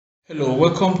Hello,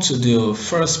 welcome to the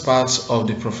first part of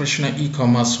the professional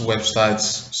e-commerce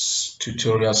websites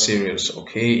tutorial series.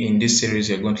 Okay, in this series,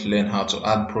 you're going to learn how to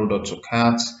add product to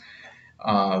cart,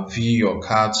 view your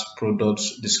cart product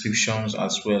descriptions,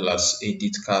 as well as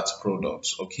edit cart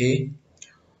products. Okay,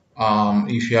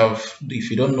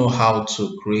 if you don't know how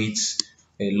to create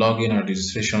a login and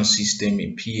registration system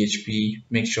in PHP,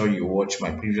 make sure you watch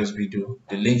my previous video.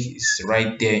 The link is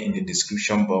right there in the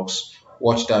description box.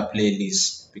 Watch that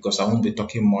playlist because I won't be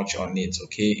talking much on it,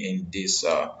 okay, in this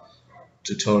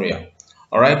tutorial.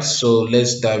 All right, so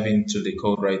let's dive into the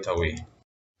code right away.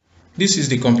 This is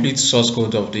the complete source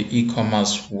code of the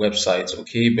e-commerce website,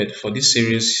 okay, but for this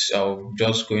series, I'm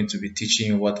just going to be teaching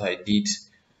you what I did,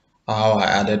 how I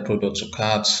added product to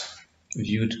cart,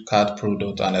 viewed cart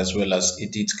product, and as well as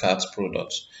edit cart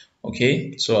product.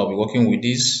 Okay, so I'll be working with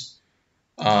this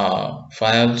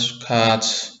files,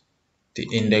 cart, the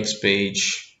index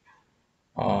page,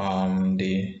 then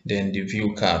the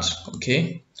view cart.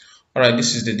 Okay, all right,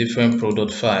 this is the different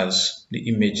product files, the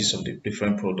images of the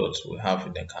different products we have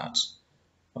in the cart.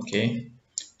 Okay,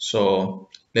 so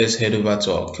let's head over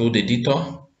to our code editor.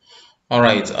 All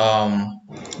right,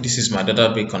 this is my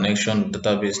database connection,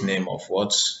 database name of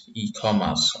what?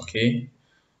 E-commerce. Okay,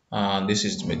 this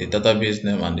is the database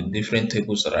name and the different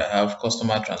tables that I have: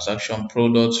 customer, transaction,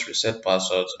 products, reset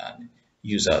passwords, and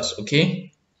users.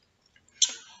 Okay,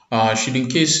 should in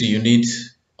case you need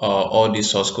all the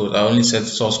source code, I only set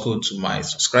source code to my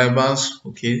subscribers,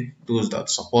 okay, those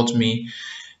that support me.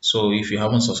 So if you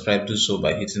haven't subscribed, do so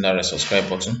by hitting that red subscribe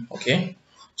button. Okay,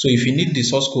 so if you need the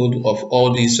source code of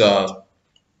all these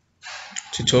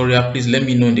tutorial, please let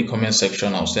me know in the comment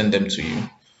section. I'll send them to you.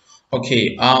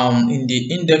 Okay, in the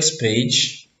index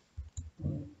page,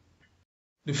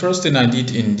 the first thing I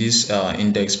did in this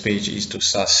index page is to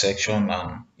search section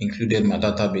and included my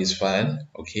database file.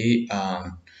 Okay,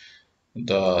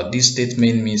 this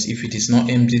statement means if it is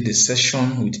not empty, the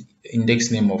session with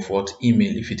index name of what?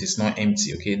 Email, if it is not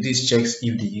empty. Okay, this checks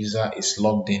if the user is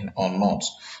logged in or not.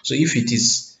 So if it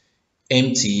is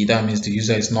empty, that means the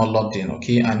user is not logged in.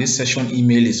 Okay, and this session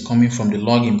email is coming from the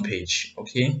login page.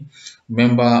 Okay,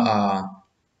 remember,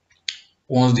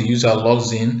 once the user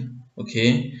logs in,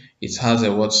 okay, it has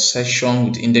a what? Session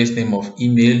with index name of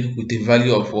email with the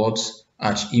value of what?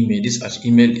 @email. This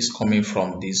 @email is coming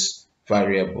from this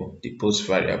variable, the post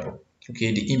variable.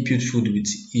 Okay, the input field with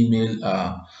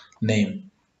email name.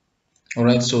 All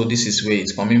right, so this is where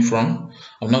it's coming from.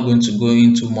 I'm not going to go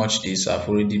into much this. I've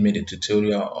already made a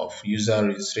tutorial of user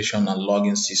registration and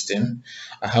login system.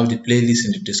 I have the playlist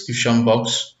in the description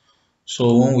box.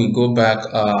 So when we go back,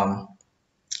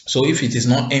 so if it is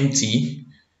not empty,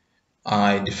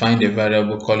 I define a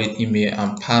variable, call it email,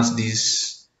 and pass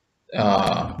this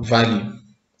value,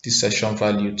 this session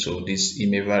value, to this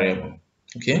email variable.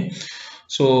 Okay,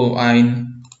 so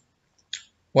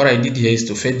what I did here is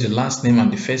to fetch the last name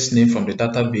and the first name from the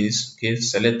database. Okay,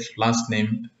 select last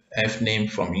name, F name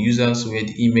from users, where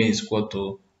the email is equal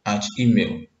to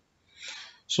 @email.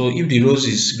 So if the rows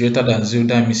is greater than 0,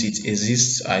 that means it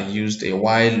exists. I used a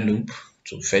while loop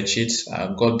to fetch it.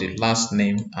 I got the last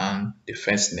name and the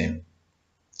first name.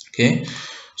 Okay,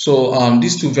 so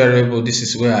these two variables, this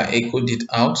is where I echoed it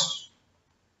out.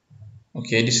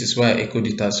 Okay, this is where I echoed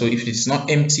it out. So if it's not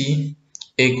empty,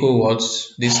 echo what?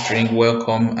 This string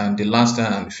welcome and the last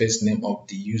name and the first name of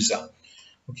the user.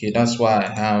 Okay, that's why I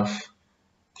have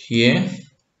here.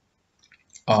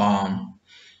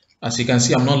 As you can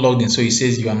see, I'm not logged in, so it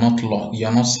says you are not logged, you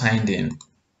are not signed in.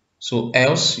 So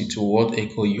else it will what?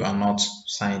 Echo you are not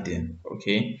signed in.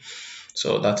 Okay,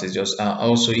 so that is just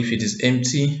also if it is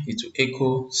empty, it will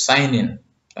echo sign in.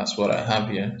 That's what I have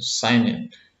here, sign in.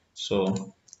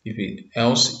 So if it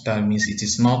else, that means it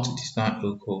is not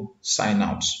echo sign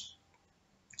out.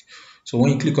 So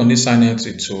when you click on this sign out,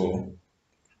 it will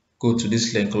go to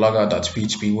this link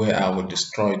logout.php where I will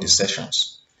destroy the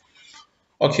sessions.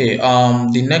 Okay,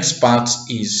 the next part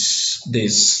is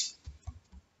this.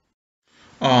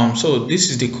 So this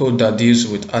is the code that deals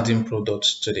with adding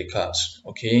products to the cart.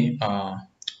 Okay,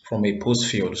 from a post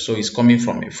field. So it's coming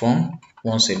from a form.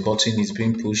 Once a button is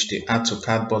being pushed, the add to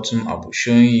cart button I'll be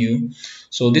showing you.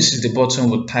 So this is the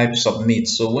button with type submit.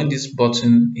 So when this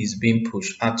button is being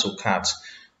pushed, add to cart,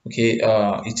 okay,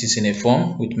 it is in a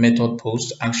form with method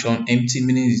post action empty,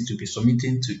 meaning it to be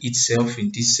submitting to itself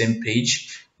in this same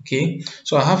page. Okay,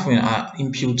 so I have an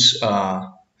input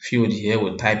field here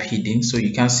with type hidden, so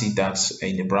you can see that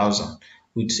in the browser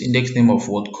with index name of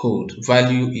what? Code.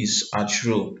 Value is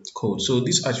 @row code. So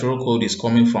this @row code is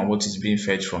coming from what is being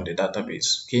fetched from the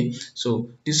database. Okay, so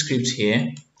this script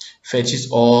here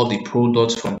fetches all the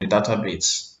products from the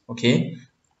database. Okay,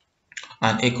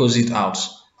 and echoes it out.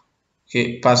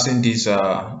 Okay, passing this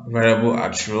variable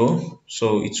at row,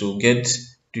 so it will get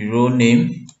the row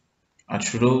name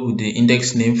at row with the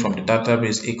index name from the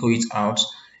database, echo it out.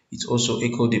 It also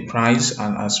echo the price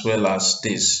and as well as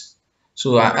this.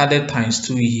 So I added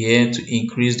 ×2 here to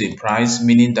increase the price,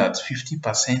 meaning that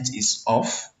 50% is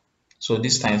off. So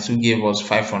this ×2 gave us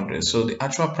 500. So the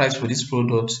actual price for this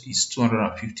product is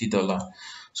 $250.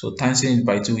 So times it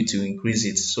by 2, it will increase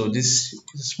it. So this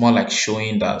is more like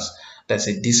showing that there's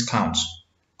a discount,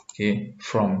 okay,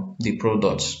 from the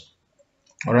products.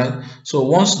 All right. So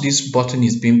once this button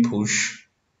is being pushed,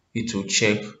 it will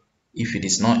check if it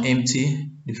is not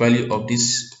empty, the value of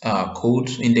this code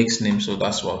index name. So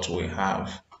that's what we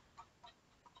have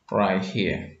right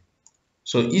here.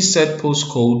 So it set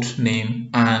postcode name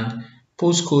and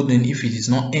postcode name if it is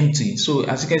not empty. So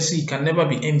as you can see, it can never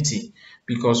be empty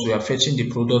because we are fetching the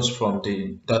products from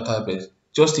the database.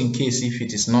 Just in case if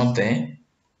it is not there,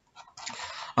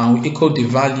 and we echo the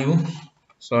value.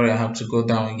 Sorry, I have to go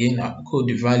down again. I echo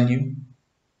the value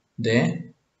there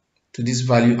to this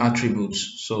value attribute.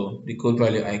 So the code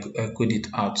value, I code it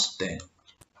out there.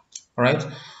 All right.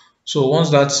 So once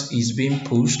that is being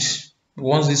pushed,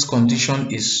 once this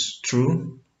condition is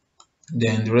true,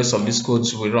 then the rest of these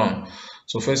codes will run.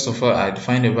 So first of all, I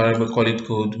define a variable, call it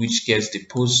code, which gets the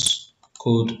post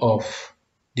code of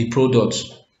the product.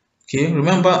 Okay,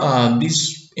 remember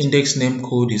this index name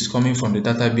code is coming from the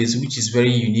database, which is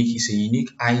very unique. It's a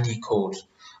unique ID code.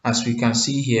 As we can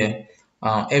see here,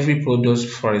 every product,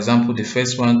 for example, the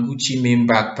first one, Gucci main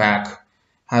backpack,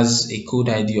 has a code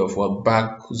ID of what,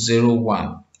 bag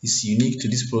 01. It's unique to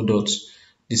this product.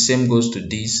 The same goes to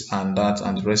this and that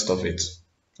and the rest of it.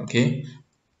 Okay,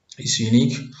 it's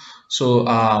unique. So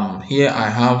here I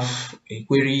have a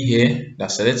query here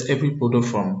that selects every product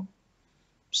from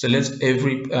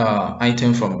every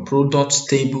item from product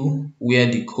table where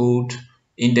the code,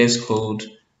 index code,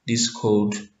 this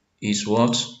code is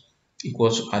what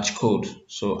equals to arch code.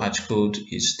 So arch code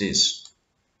is this.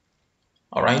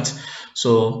 All right.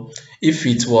 So if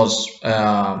it was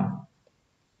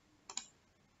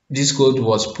this code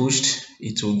was pushed,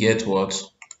 it will get what?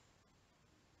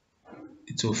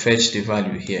 It will fetch the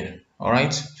value here. All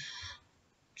right.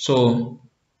 So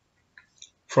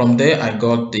from there, I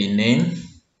got the name,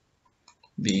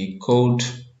 the code,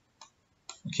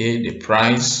 okay, the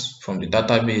price from the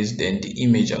database, then the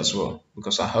image as well,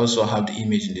 because I also have the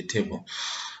image in the table.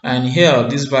 And here,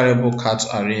 this variable cat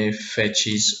array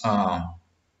fetches,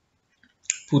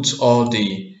 puts all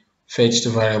the fetched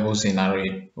variables in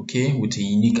array, okay, with a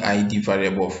unique ID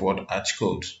variable of what, arch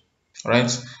code. All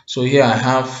right. So here I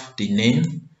have the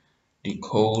name, the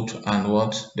code, and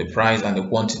what, the price and the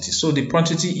quantity. So the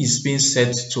quantity is being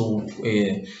set to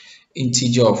a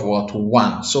integer of what,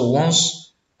 1. So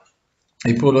once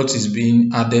a product is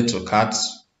being added to cart,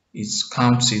 it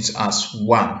counts it as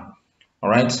 1, all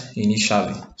right,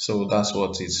 initially. So that's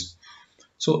what it is.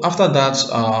 So after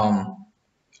that,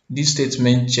 this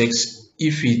statement checks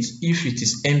if it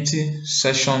is empty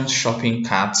session shopping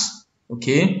cart,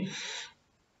 okay.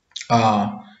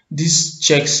 This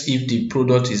checks if the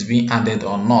product is being added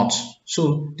or not.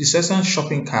 So the session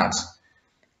shopping cart,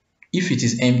 if it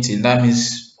is empty, that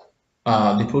means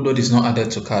the product is not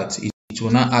added to cart. It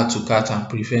will not add to cart and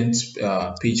prevent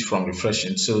page from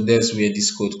refreshing. So that's where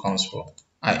this code comes from.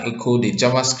 I echo the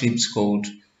JavaScript code,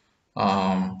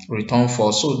 return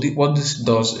false. So what this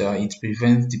does, it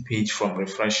prevents the page from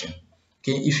refreshing.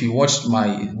 Okay, if you watched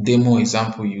my demo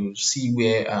example, you see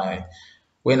where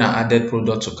when I added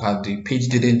product to cart, the page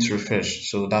didn't refresh.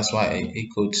 So that's why I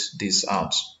echoed this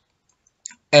out.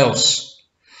 Else,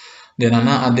 then I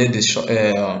now added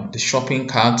the shopping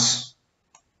cart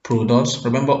product.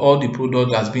 Remember, all the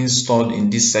product has been stored in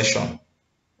this section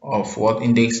of what,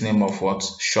 index name of what,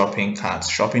 shopping cart,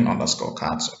 shopping underscore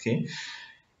carts, okay,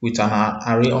 with an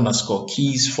array underscore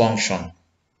keys function.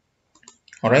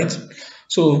 All right.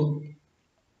 So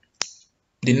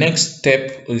the next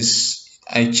step is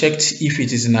I checked if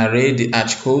it is an array, the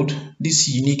arch code, this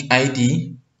unique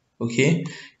ID, okay,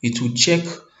 it will check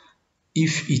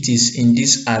if it is in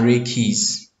this array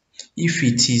keys, if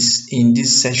it is in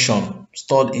this section,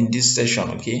 stored in this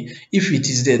section, okay. If it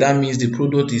is there, that means the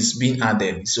product is being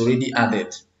added, it's already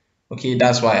added, okay.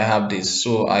 That's why I have this.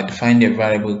 So I defined a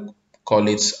variable, call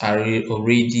it array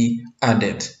already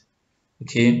added,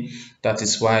 okay. That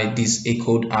is why this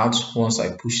echoed out once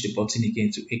I push the button again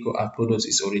to echo out product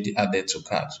is already added to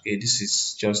cart, okay. This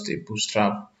is just a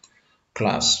bootstrap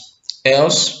class.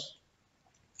 Else,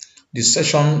 the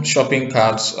session shopping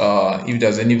carts, if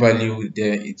there's any value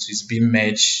there, it is being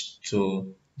merged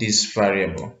to this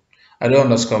variable. array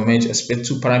underscore merge expect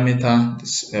two parameter,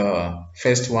 this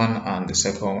first one and the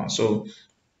second one. So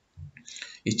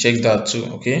it checks that too.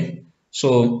 Okay,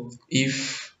 so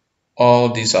if all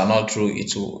these are not true,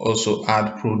 it will also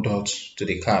add product to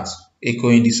the cart,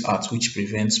 echoing this out, which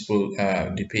prevents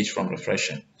the page from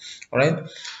refreshing. All right,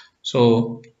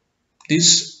 so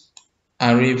this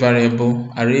array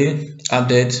variable array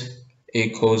added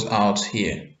echoes out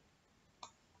here.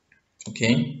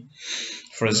 Okay,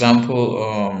 for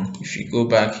example, if you go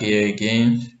back here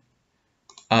again,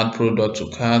 add product to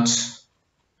cart,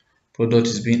 product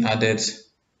is being added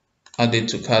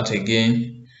to cart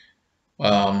again.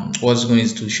 What's going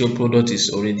to show product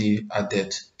is already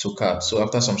added to cart. So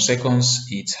after some seconds,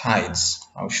 it hides.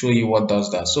 I'll show you what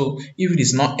does that. So if it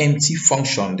is not empty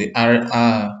function, the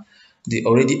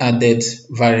already added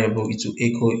variable, it will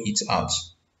echo it out.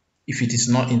 If it is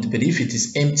not, but if it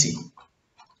is empty,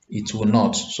 it will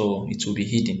not. So it will be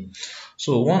hidden.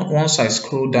 So once I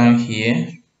scroll down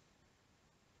here,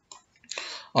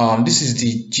 this is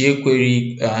the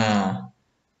jQuery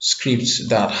script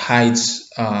that hides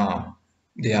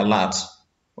the alert.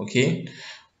 Okay,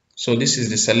 so this is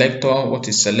the selector. What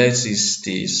it selects is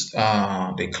this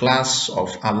the class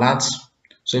of alert.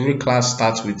 So every class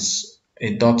starts with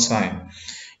a dot sign.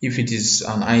 If it is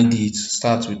an ID, it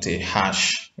starts with a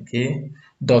hash. Okay,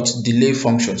 dot delay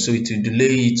function, so it will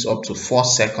delay it up to 4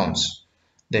 seconds,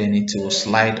 then it will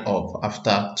slide up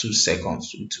after 2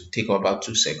 seconds. It will take about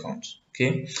 2 seconds.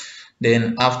 Okay,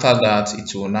 then after that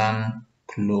it will now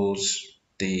close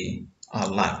the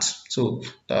alert. So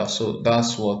that's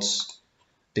what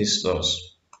this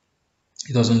does.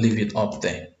 It doesn't leave it up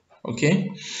there.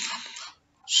 Okay,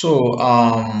 so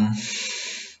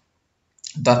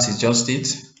that is just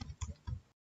it.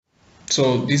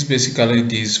 So this basically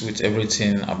deals with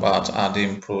everything about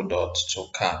adding product to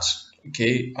cart.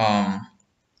 Okay, I'm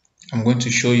going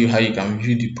to show you how you can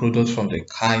view the product from the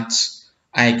cart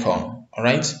icon. All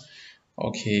right,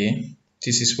 okay,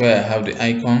 this is where I have the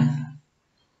icon.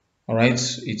 All right,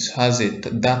 it has a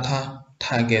data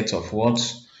target of what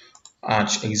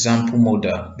arch example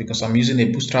model, because I'm using a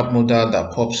bootstrap model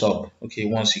that pops up, okay,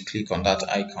 once you click on that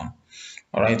icon.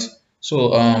 All right,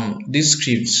 so this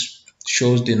script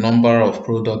shows the number of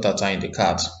products that are in the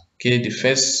cart. Okay, the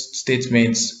first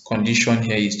statement condition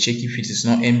here is check if it is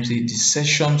not empty, the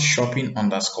session shopping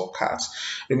underscore cart.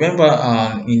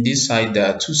 Remember, in this side there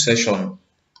are two session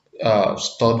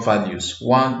stored values.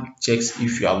 One checks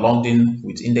if you are logged in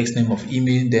with index name of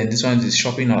email, then this one is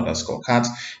shopping underscore cart,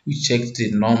 which checks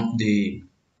the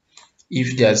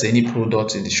if there's any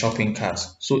product in the shopping cart.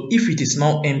 So if it is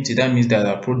not empty, that means there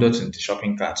are products in the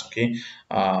shopping cart. Okay,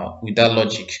 with that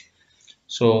logic.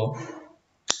 So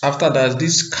after that,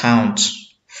 this count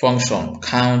function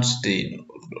counts the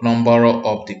number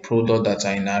of the product that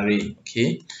are in array.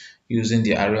 Okay, using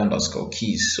the array underscore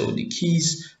keys. So the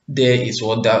keys there is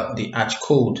what that the arch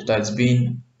code that's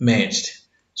being merged.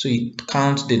 So it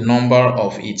counts the number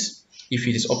of it. If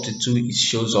it is up to 2, it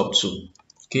shows up 2.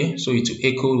 Okay, so it will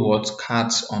echo what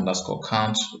cart underscore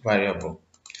count variable.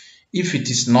 If it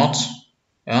is not,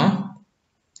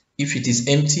 if it is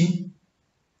empty,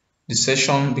 the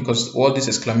session, because all this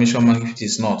exclamation mark, if it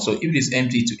is not, so if it is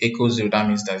empty, to echo 0, that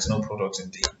means there is no product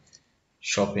in the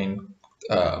shopping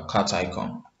cart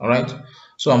icon. All right,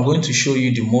 so I'm going to show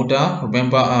you the modal.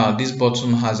 Remember, this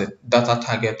button has a data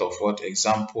target of what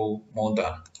example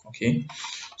modal. Okay,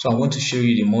 so I'm going to show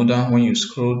you the modal. When you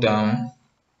scroll down,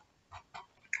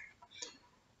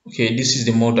 okay, this is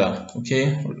the modal.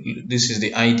 Okay, this is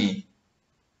the ID.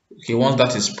 Okay, once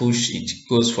that is pushed, it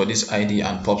goes for this ID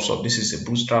and pops up. This is a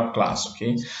bootstrap class.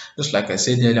 Okay, just like I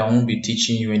said earlier, I won't be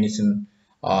teaching you anything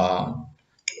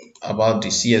about the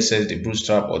CSS, the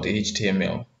bootstrap, or the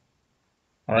HTML.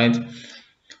 All right,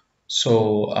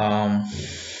 so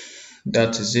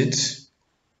that is it.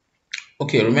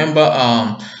 Okay,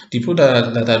 remember the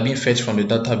product that had been fetched from the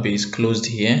database closed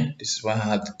here. This is why I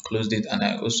had closed it, and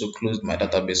I also closed my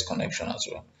database connection as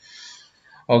well.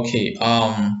 Okay,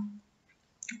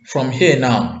 from here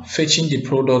now, fetching the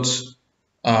products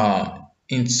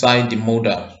inside the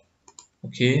modal.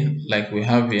 Okay, like we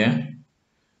have here,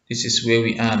 this is where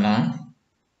we are now.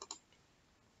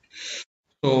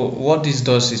 So what this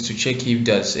does is to check if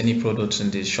there's any products in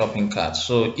the shopping cart.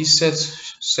 So it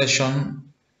sets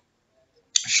session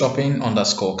shopping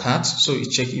underscore cart, so it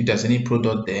checks if there's any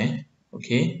product there.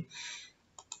 Okay,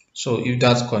 so if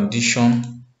that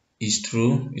condition is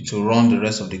true, it will run the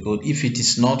rest of the code. If it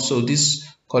is not, so this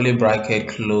curly bracket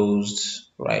closed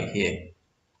right here,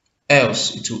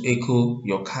 else it will echo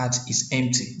your cart is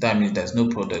empty. That means there's no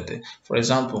product there. For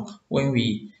example, when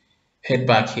we head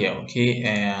back here, okay,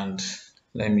 and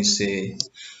let me say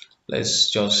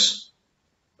let's just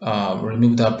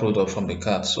remove that product from the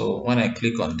cart. So when I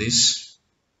click on this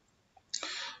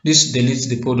deletes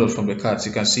the product from the cart.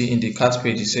 You can see in the cart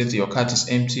page it says your cart is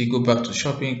empty. Go back to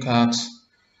shopping cart,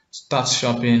 start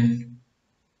shopping,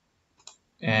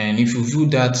 and if you view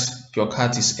that your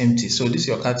cart is empty, so this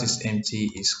your cart is empty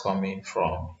is coming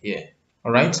from here.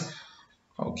 All right,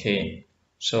 okay,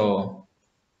 so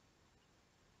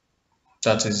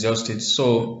that is just it.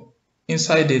 So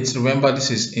inside it, remember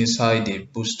this is inside the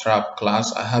bootstrap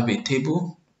class. I have a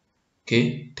table,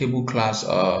 okay, table class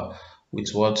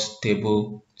with what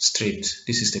table stripped.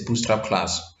 This is the bootstrap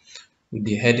class with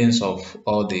the headings of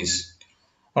all this.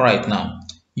 All right, now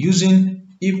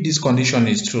using, if this condition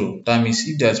is true, that means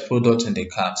if there's product in the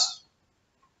cart,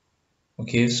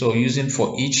 okay, so using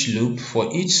for each loop, for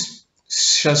each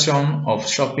session of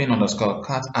shopping underscore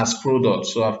cart as product,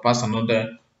 so I've passed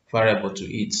another variable to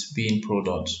it being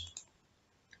product.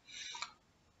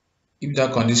 If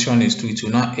that condition is true, it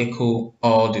will now echo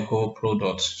all the whole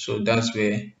product. So that's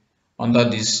where under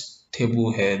this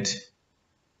table head,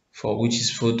 for which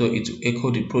is photo, it will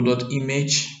echo the product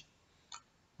image.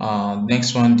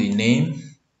 Next one, the name,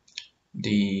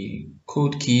 the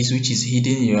code keys, which is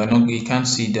hidden, you can't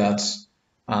see that,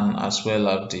 and as well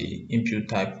as the input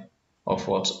type of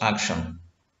what action.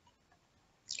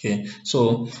 Okay,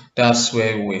 so that's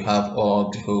where we have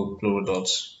all the whole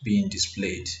products being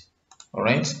displayed. All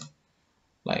right,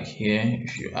 like here,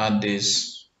 if you add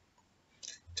this,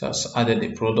 just added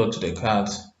the product to the cart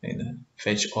and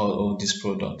fetch all these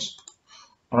products.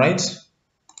 All right,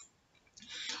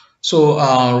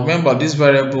 so remember this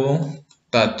variable,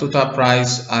 that total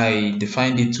price, I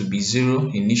defined it to be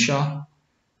 0 initial.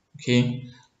 Okay,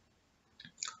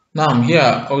 now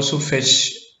here also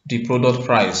fetch the product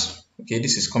price. Okay,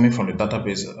 this is coming from the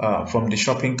database, from the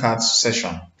shopping cart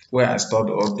session where I stored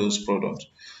all those products.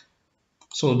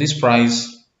 So this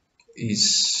price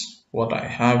is what I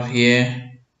have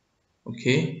here.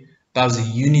 Okay, that's the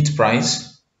unit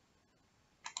price.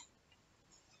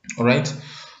 All right,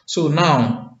 so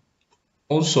now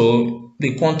also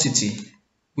the quantity,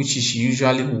 which is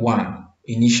usually 1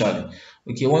 initially.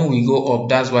 Okay, when we go up,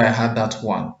 that's why I had that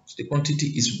 1. So the quantity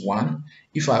is 1.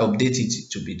 If I update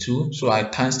it to be 2, so I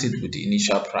times it with the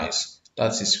initial price.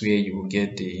 That is where you will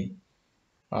get the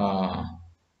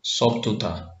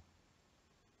subtotal.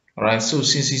 All right, so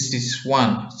since it is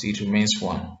 1, it remains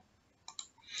 1.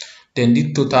 Then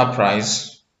the total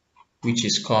price, which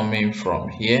is coming from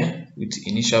here with the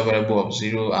initial variable of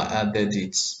 0, I added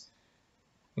it.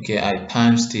 Okay, I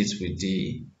times it with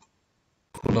the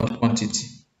product quantity.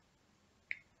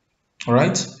 All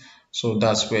right, so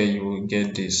that's where you will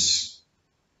get this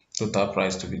total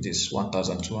price to be this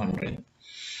 1,200.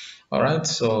 All right,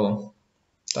 so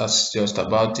that's just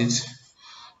about it.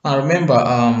 Now remember,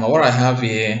 what I have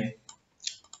here,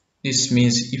 this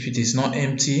means if it is not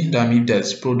empty, that means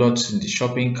there's products in the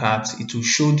shopping cart, it will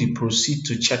show the proceed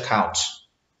to checkout.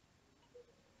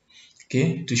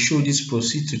 Okay, to show this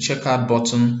proceed to checkout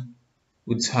button,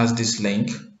 which has this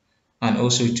link, and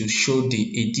also to show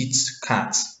the edit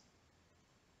cart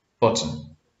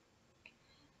button.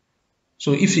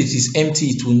 So if it is empty,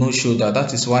 it will not show that.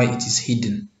 That is why it is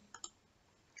hidden.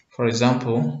 For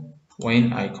example,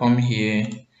 when I come here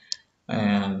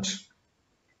and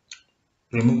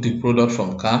remove the product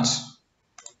from cart,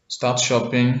 start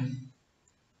shopping,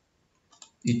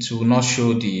 it will not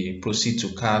show the proceed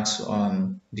to cart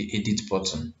on the edit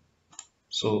button.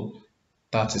 So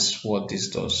that is what this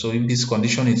does. So if this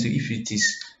condition is, if it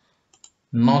is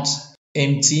not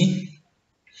empty,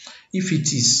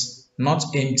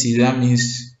 that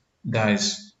means there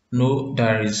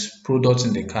is product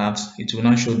in the cart, it will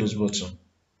not show those buttons.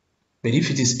 But if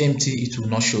it is empty, it will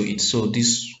not show it. So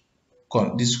this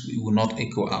will not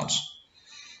echo out.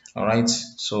 All right,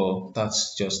 so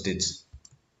that's just it.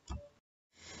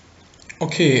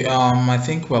 Okay, I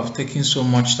think we have taken so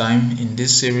much time in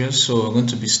this series, so we're going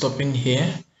to be stopping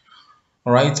here.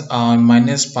 All right, in my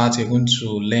next part, you're going to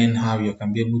learn how you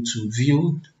can be able to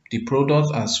view the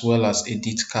product as well as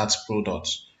edit cart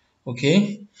products.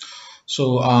 Okay,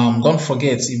 so don't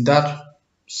forget, if that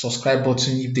subscribe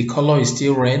button, if the color is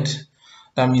still red,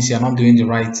 that means you're not doing the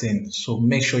right thing. So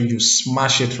make sure you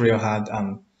smash it real hard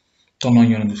and turn on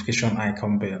your notification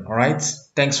icon bell. All right,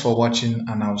 thanks for watching,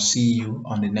 and I'll see you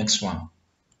on the next one.